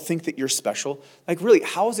 Don't think that you're special. Like, really,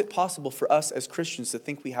 how is it possible for us as Christians to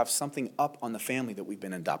think we have something up on the family that we've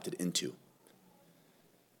been adopted into?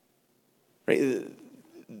 Right?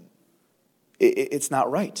 It's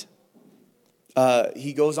not right.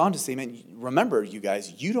 He goes on to say, man, remember, you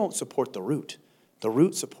guys, you don't support the root. The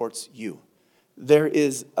root supports you. There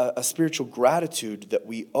is a spiritual gratitude that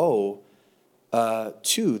we owe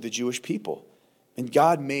to the Jewish people. And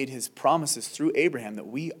God made his promises through Abraham that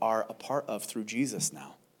we are a part of through Jesus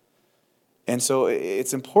now. And so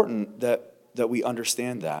it's important that we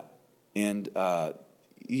understand that. And,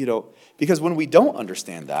 because when we don't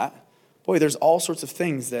understand that, boy, there's all sorts of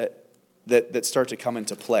things that start to come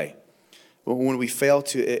into play when we fail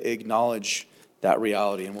to acknowledge that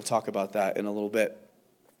reality. And we'll talk about that in a little bit.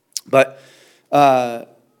 But the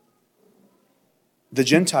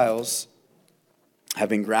Gentiles have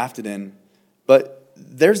been grafted in, but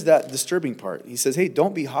there's that disturbing part. He says, hey,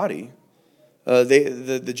 don't be haughty.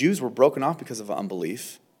 The Jews were broken off because of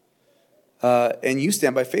unbelief. And you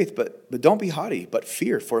stand by faith, but don't be haughty, but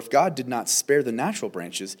fear. For if God did not spare the natural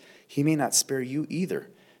branches, he may not spare you either.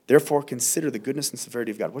 Therefore, consider the goodness and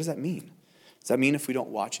severity of God. What does that mean? Does that mean if we don't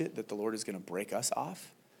watch it, that the Lord is going to break us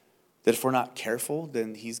off? That if we're not careful,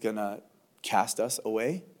 then he's going to cast us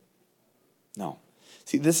away? No.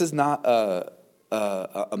 See, this is not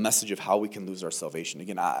a message of how we can lose our salvation.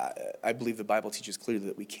 Again, I believe the Bible teaches clearly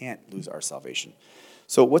that we can't lose our salvation.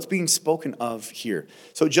 So what's being spoken of here?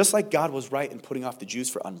 So just like God was right in putting off the Jews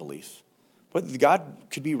for unbelief, but God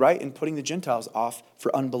could be right in putting the Gentiles off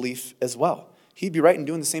for unbelief as well. He'd be right in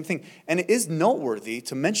doing the same thing. And it is noteworthy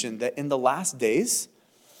to mention that in the last days,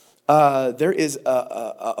 there is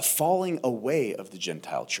a falling away of the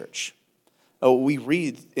Gentile church. We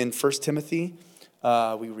read in 1 Timothy,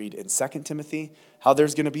 we read in 2 Timothy, how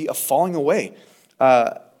there's going to be a falling away.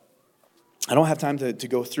 I don't have time to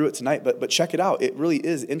go through it tonight, but check it out. It really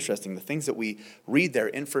is interesting. The things that we read there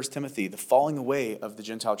in 1 Timothy, the falling away of the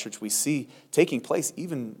Gentile church, we see taking place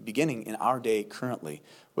even beginning in our day currently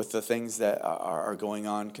with the things that are going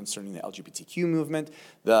on concerning the LGBTQ movement,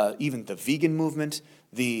 even the vegan movement,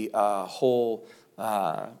 the whole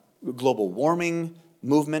global warming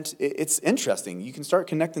movement. It's interesting. You can start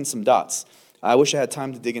connecting some dots. I wish I had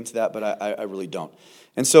time to dig into that, but I really don't.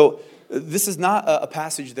 And so this is not a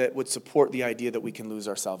passage that would support the idea that we can lose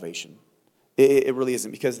our salvation. It really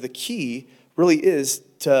isn't, because the key really is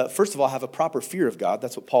to, first of all, have a proper fear of God.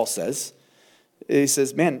 That's what Paul says. He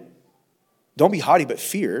says, man, don't be haughty, but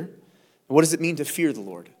fear. And what does it mean to fear the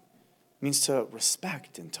Lord? It means to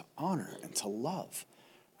respect and to honor and to love.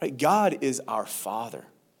 Right? God is our Father.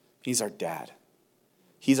 He's our dad.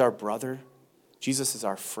 He's our brother. Jesus is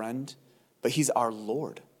our friend. But he's our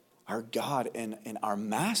Lord, our God, and our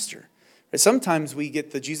master. Sometimes we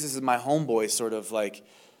get the Jesus is my homeboy sort of like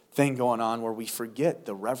thing going on where we forget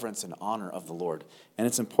the reverence and honor of the Lord. And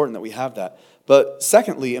it's important that we have that. But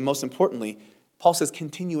secondly, and most importantly, Paul says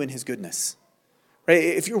continue in his goodness. Right?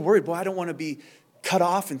 If you're worried, I don't want to be cut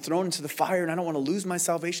off and thrown into the fire and I don't want to lose my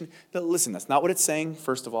salvation. But listen, that's not what it's saying,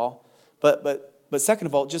 first of all. But second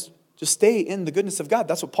of all, just stay in the goodness of God.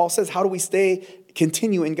 That's what Paul says. How do we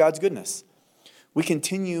continue in God's goodness? We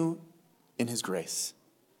continue in his grace.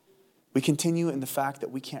 We continue in the fact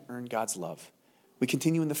that we can't earn God's love. We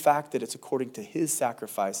continue in the fact that it's according to his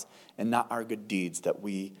sacrifice and not our good deeds that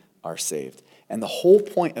we are saved. And the whole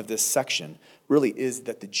point of this section really is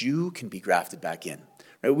that the Jew can be grafted back in.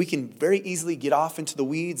 Right? We can very easily get off into the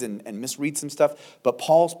weeds and misread some stuff, but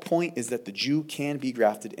Paul's point is that the Jew can be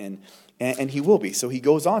grafted in, and he will be. So he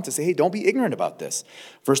goes on to say, hey, don't be ignorant about this.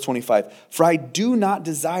 Verse 25, for I do not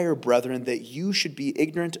desire, brethren, that you should be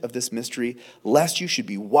ignorant of this mystery, lest you should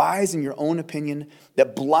be wise in your own opinion,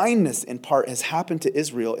 that blindness in part has happened to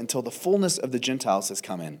Israel until the fullness of the Gentiles has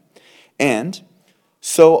come in. And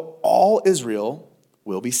so all Israel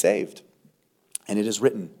will be saved. And it is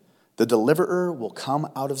written, the deliverer will come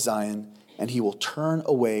out of Zion, and he will turn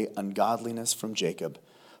away ungodliness from Jacob.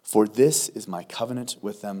 For this is my covenant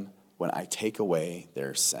with them when I take away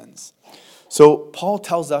their sins. So Paul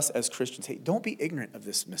tells us as Christians, hey, don't be ignorant of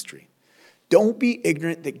this mystery. Don't be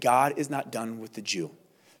ignorant that God is not done with the Jew.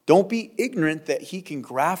 Don't be ignorant that he can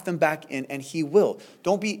graft them back in, and he will.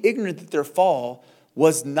 Don't be ignorant that their fall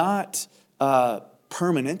was not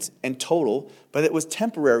permanent and total, but it was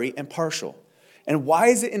temporary and partial. And why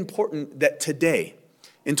is it important that today,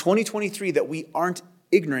 in 2023, that we aren't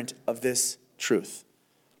ignorant of this truth?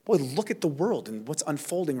 Boy, look at the world and what's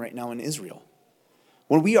unfolding right now in Israel.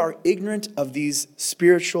 When we are ignorant of these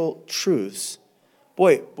spiritual truths,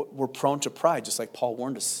 boy, we're prone to pride, just like Paul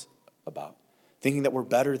warned us about, thinking that we're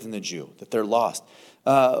better than the Jew, that they're lost.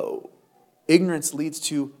 Ignorance leads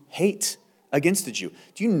to hate against the Jew.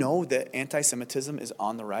 Do you know that anti-Semitism is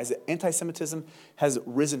on the rise? That anti-Semitism has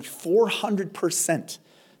risen 400%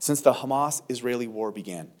 since the Hamas-Israeli war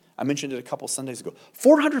began. I mentioned it a couple Sundays ago.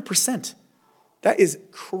 400%. That is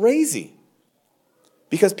crazy.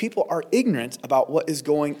 Because people are ignorant about what is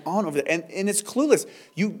going on over there. And it's clueless.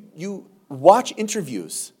 You watch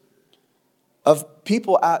interviews of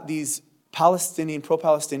people at these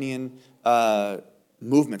pro-Palestinian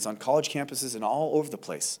movements on college campuses and all over the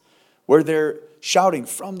place, where they're shouting,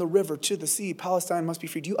 from the river to the sea, Palestine must be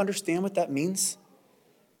free. Do you understand what that means?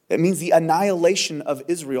 It means the annihilation of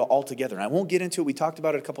Israel altogether. And I won't get into it. We talked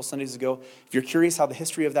about it a couple Sundays ago. If you're curious how the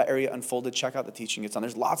history of that area unfolded, check out the teaching it's on.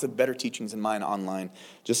 There's lots of better teachings than mine online.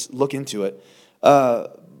 Just look into it.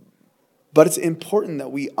 But it's important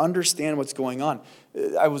that we understand what's going on.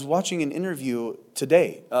 I was watching an interview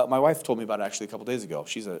today. My wife told me about it actually a couple days ago.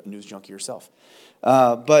 She's a news junkie herself.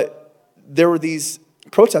 But there were these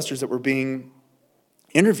protesters that were being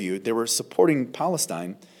interviewed. They were supporting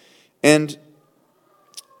Palestine. And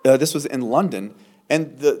this was in London.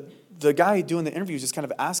 And the guy doing the interview was just kind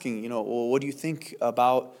of asking, well, what do you think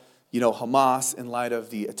about, Hamas in light of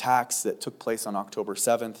the attacks that took place on October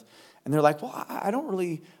 7th? And they're like, well,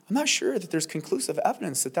 I'm not sure that there's conclusive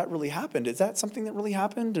evidence that really happened. Is that something that really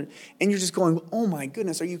happened? And you're just going, oh my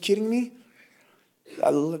goodness, are you kidding me?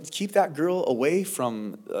 Keep that girl away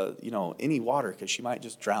from, any water because she might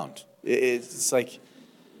just drown. It's like,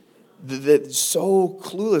 so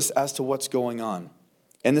clueless as to what's going on.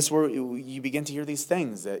 And this is where you begin to hear these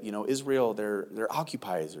things that, Israel, they're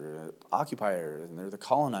occupiers, and they're the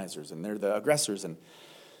colonizers, and they're the aggressors. And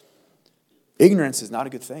ignorance is not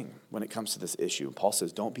a good thing when it comes to this issue. Paul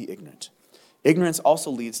says, don't be ignorant. Ignorance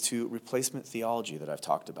also leads to replacement theology that I've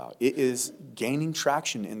talked about. It is gaining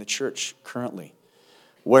traction in the church currently,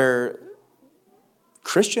 where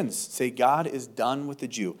Christians say God is done with the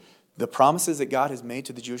Jew. The promises that God has made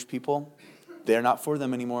to the Jewish people, they're not for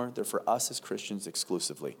them anymore. They're for us as Christians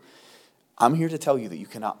exclusively. I'm here to tell you that you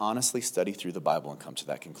cannot honestly study through the Bible and come to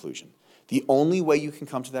that conclusion. The only way you can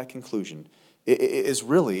come to that conclusion is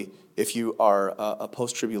really if you are a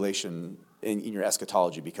post-tribulation in your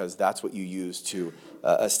eschatology, because that's what you use to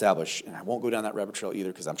establish. And I won't go down that rabbit trail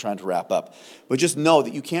either because I'm trying to wrap up. But just know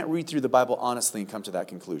that you can't read through the Bible honestly and come to that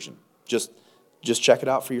conclusion. Just check it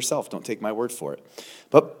out for yourself. Don't take my word for it.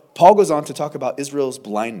 But Paul goes on to talk about Israel's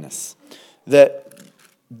blindness, that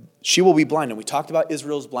she will be blind. And we talked about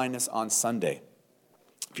Israel's blindness on Sunday.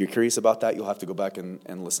 If you're curious about that, you'll have to go back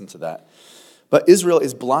and listen to that. But Israel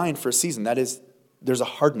is blind for a season. That is, there's a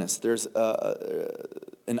hardness. There's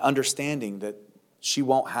an understanding that she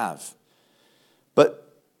won't have.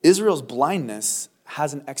 But Israel's blindness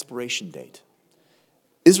has an expiration date.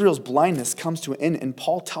 Israel's blindness comes to an end, and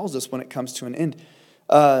Paul tells us when it comes to an end,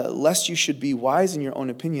 lest you should be wise in your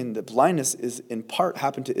own opinion, that blindness is in part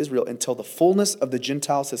happened to Israel until the fullness of the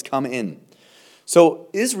Gentiles has come in. So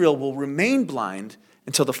Israel will remain blind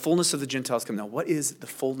until the fullness of the Gentiles come. Now, what is the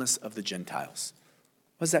fullness of the Gentiles?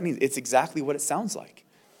 What does that mean? It's exactly what it sounds like.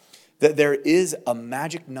 That there is a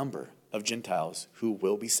magic number of Gentiles who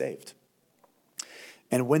will be saved.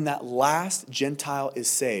 And when that last Gentile is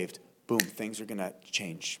saved, boom, things are going to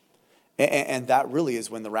change. And that really is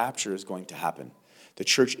when the rapture is going to happen. The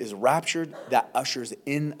church is raptured. That ushers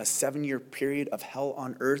in a 7-year period of hell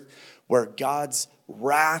on earth where God's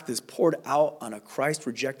wrath is poured out on a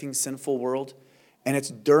Christ-rejecting sinful world. And it's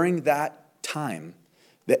during that time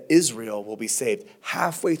that Israel will be saved,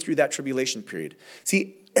 halfway through that tribulation period.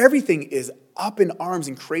 See, everything is up in arms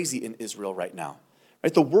and crazy in Israel right now.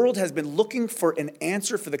 Right? The world has been looking for an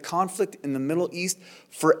answer for the conflict in the Middle East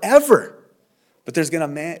forever. But there's going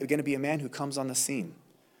to be a man who comes on the scene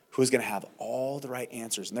who is going to have all the right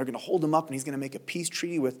answers. And they're going to hold him up, and he's going to make a peace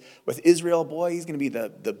treaty with Israel. Boy, he's going to be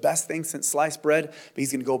the best thing since sliced bread, but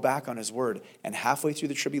he's going to go back on his word. And halfway through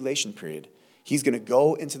the tribulation period, he's going to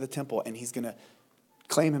go into the temple, and he's going to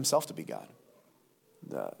claim himself to be God.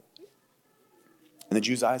 And the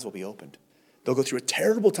Jews' eyes will be opened. They'll go through a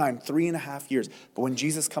terrible time, 3.5 years. But when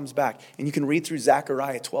Jesus comes back, and you can read through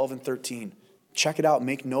Zechariah 12 and 13, check it out,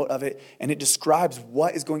 make note of it, and it describes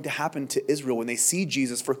what is going to happen to Israel when they see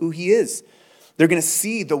Jesus for who he is. They're going to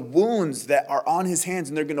see the wounds that are on his hands,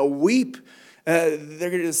 and they're going to weep. They're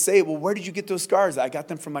going to say, well, where did you get those scars? I got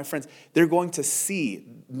them from my friends. They're going to see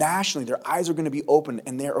nationally. Their eyes are going to be opened,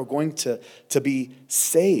 and they are going to be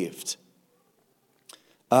saved.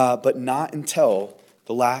 But not until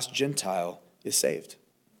the last Gentile is saved.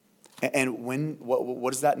 And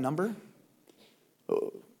what is that number?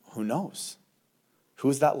 Who knows?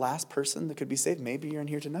 Who's that last person that could be saved? Maybe you're in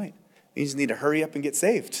here tonight. You just need to hurry up and get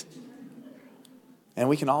saved. And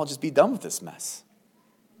we can all just be done with this mess.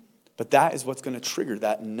 But that is what's going to trigger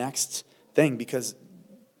that next thing, because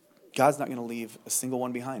God's not going to leave a single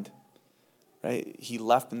one behind. Right? He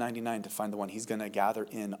left the 99 to find the one. He's going to gather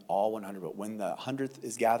in all 100. But when the 100th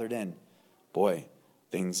is gathered in, boy,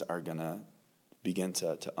 things are going to begin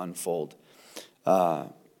to unfold. And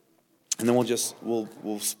then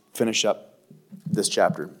we'll finish up this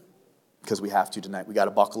chapter, because we have to tonight. We got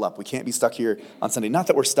to buckle up. We can't be stuck here on Sunday. Not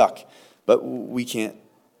that we're stuck, but we can't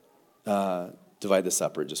divide this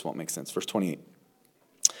up, or it just won't make sense. Verse 28.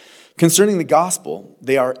 Concerning the gospel,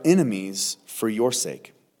 they are enemies for your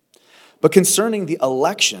sake. But concerning the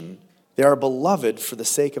election, they are beloved for the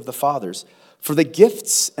sake of the fathers. For the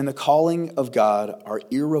gifts and the calling of God are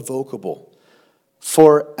irrevocable.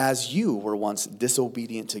 For as you were once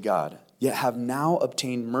disobedient to God, yet have now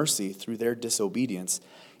obtained mercy through their disobedience,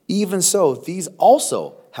 even so these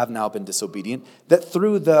also have now been disobedient, that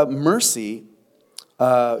through the mercy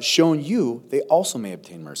shown you, they also may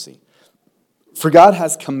obtain mercy. For God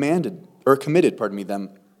has committed them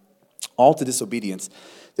all to disobedience,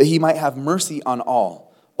 that he might have mercy on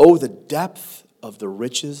all. Oh, the depth of the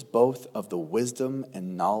riches, both of the wisdom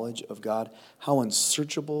and knowledge of God. How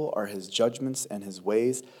unsearchable are his judgments and his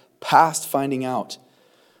ways, past finding out.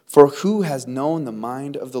 For who has known the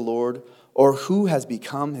mind of the Lord, or who has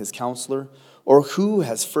become his counselor, or who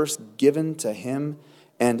has first given to him,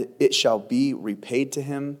 and it shall be repaid to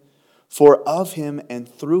him? For of him and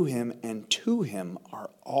through him and to him are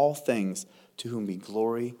all things, to whom be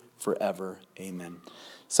glory forever. Amen.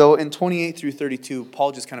 So in 28 through 32,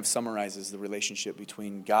 Paul just kind of summarizes the relationship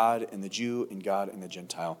between God and the Jew and God and the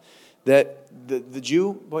Gentile. That the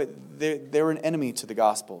Jew, boy, they were an enemy to the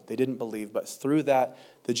gospel. They didn't believe, but through that,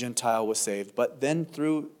 the Gentile was saved. But then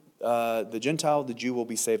through the Gentile, the Jew will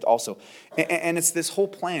be saved also. And it's this whole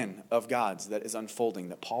plan of God's that is unfolding,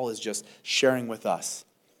 that Paul is just sharing with us.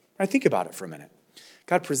 Right, think about it for a minute.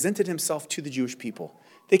 God presented himself to the Jewish people.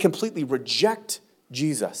 They completely reject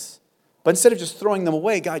Jesus. But instead of just throwing them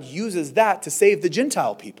away, God uses that to save the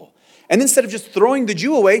Gentile people. And instead of just throwing the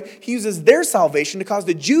Jew away, he uses their salvation to cause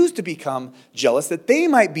the Jews to become jealous, that they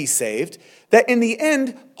might be saved, that in the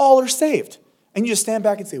end, all are saved. And you just stand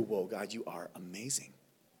back and say, whoa, God, you are amazing.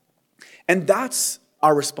 And that's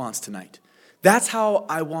our response tonight. That's how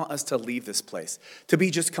I want us to leave this place, to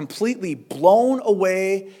be just completely blown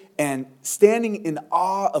away and standing in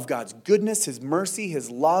awe of God's goodness, his mercy,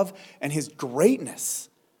 his love, and his greatness.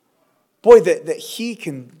 Boy, that he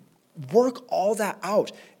can work all that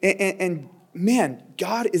out. And man,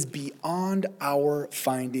 God is beyond our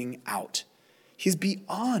finding out. He's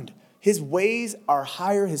beyond. His ways are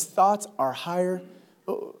higher. His thoughts are higher.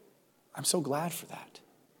 Oh, I'm so glad for that.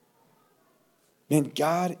 Man,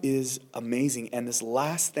 God is amazing. And this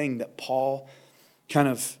last thing that Paul kind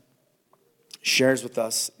of shares with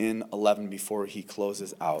us in 11 before he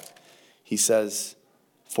closes out, he says,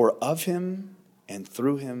 for of him and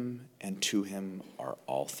through him and to him are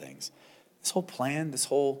all things. This whole plan, this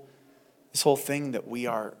whole thing that we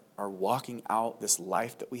are walking out, this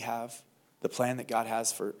life that we have, the plan that God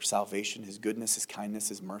has for salvation, his goodness, his kindness,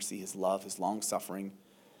 his mercy, his love, his long-suffering.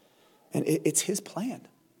 And it's his plan.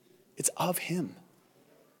 It's of him.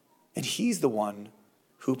 And he's the one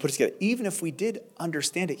who put it together. Even if we did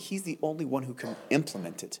understand it, he's the only one who can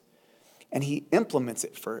implement it. And he implements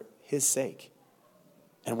it for his sake.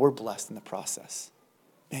 And we're blessed in the process.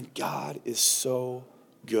 Man, God is so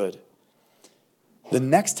good. The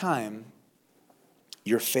next time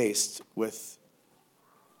you're faced with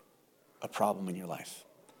a problem in your life,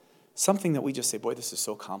 something that we just say, boy, this is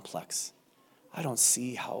so complex. I don't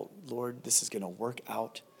see how, Lord, this is going to work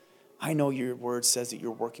out. I know your word says that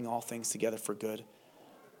you're working all things together for good,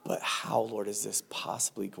 but how, Lord, is this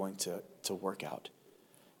possibly going to work out?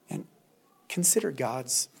 And consider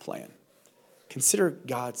God's plan. Consider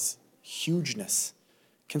God's hugeness.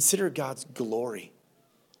 Consider God's glory.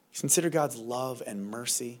 Consider God's love and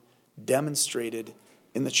mercy demonstrated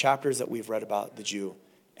in the chapters that we've read about the Jew.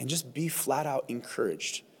 And just be flat out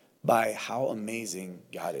encouraged by how amazing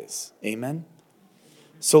God is. Amen?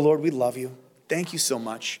 So, Lord, we love you. Thank you so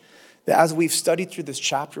much that as we've studied through this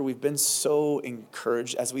chapter, we've been so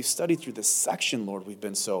encouraged. As we've studied through this section, Lord, we've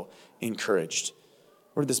been so encouraged.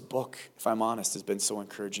 Lord, this book, if I'm honest, has been so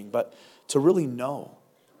encouraging. But to really know,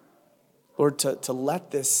 Lord, to let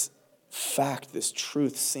this fact, this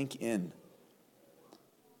truth sink in,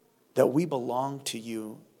 that we belong to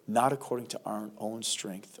you not according to our own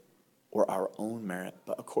strength or our own merit,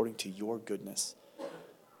 but according to your goodness.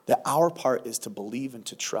 That our part is to believe and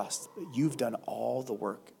to trust that you've done all the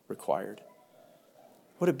work required.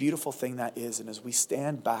 What a beautiful thing that is. And as we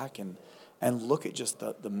stand back and look at just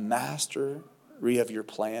the mastery of your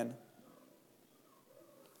plan,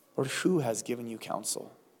 Lord, who has given you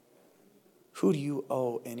counsel? Who do you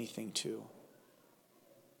owe anything to?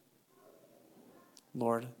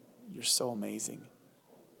 Lord, you're so amazing.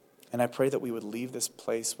 And I pray that we would leave this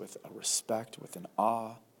place with a respect, with an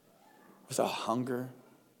awe, with a hunger,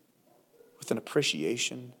 with an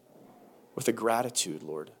appreciation, with a gratitude,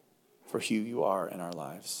 Lord, for who you are in our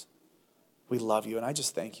lives. We love you, and I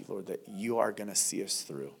just thank you, Lord, that you are going to see us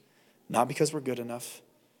through. Not because we're good enough,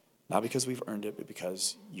 not because we've earned it, but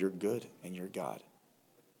because you're good and you're God.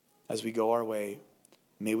 As we go our way,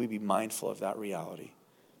 may we be mindful of that reality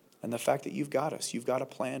and the fact that you've got us. You've got a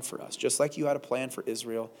plan for us. Just like you had a plan for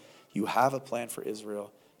Israel, you have a plan for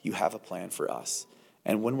Israel. You have a plan for us.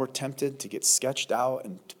 And when we're tempted to get sketched out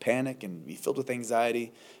and to panic and be filled with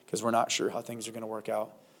anxiety because we're not sure how things are going to work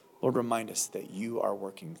out, Lord, remind us that you are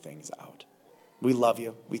working things out. We love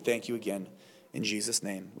you. We thank you again. In Jesus'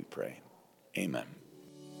 name we pray. Amen.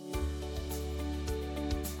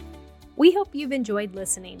 We hope you've enjoyed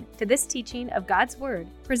listening to this teaching of God's Word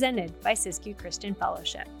presented by Siskiyou Christian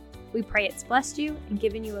Fellowship. We pray it's blessed you and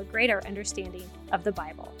given you a greater understanding of the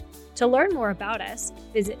Bible. To learn more about us,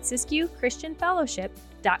 visit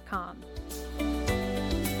SiskiyouChristianFellowship.com.